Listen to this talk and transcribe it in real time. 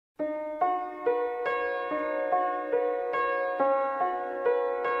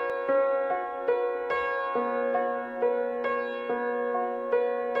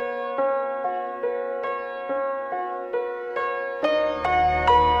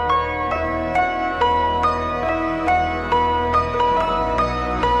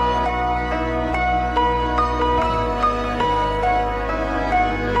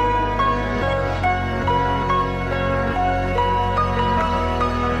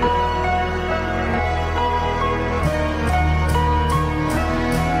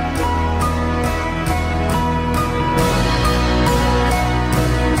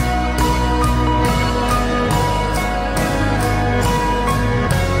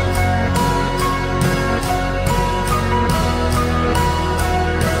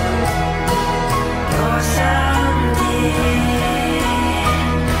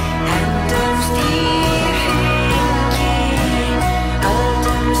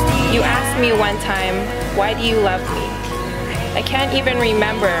You asked me one time, why do you love me? I can't even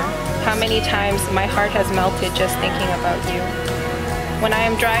remember how many times my heart has melted just thinking about you. When I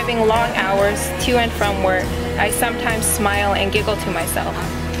am driving long hours to and from work, I sometimes smile and giggle to myself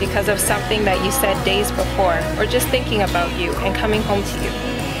because of something that you said days before, or just thinking about you and coming home to you.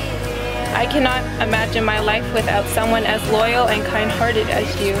 I cannot imagine my life without someone as loyal and kind-hearted as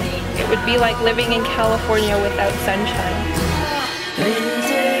you. It would be like living in California without sunshine.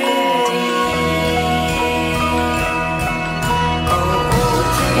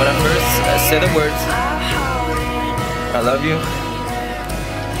 When I first said the words, I love you,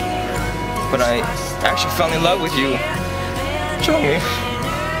 but I actually fell in love with you.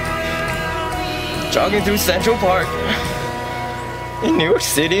 Jogging through Central Park in New York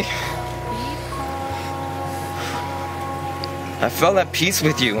City. I felt at peace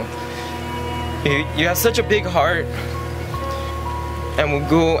with you. You have such a big heart and will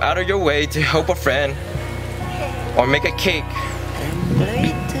go out of your way to help a friend or make a cake.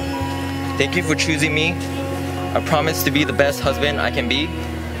 Thank you for choosing me. I promise to be the best husband I can be.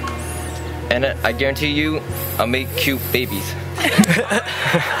 And I guarantee you, I'll make cute babies.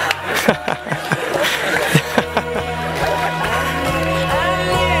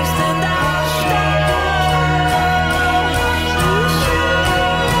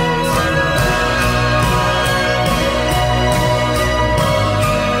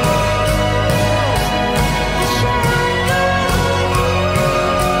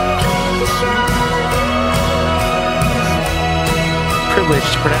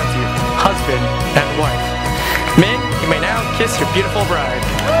 Privileged to pronounce you husband and wife. Men, you may now kiss your beautiful bride.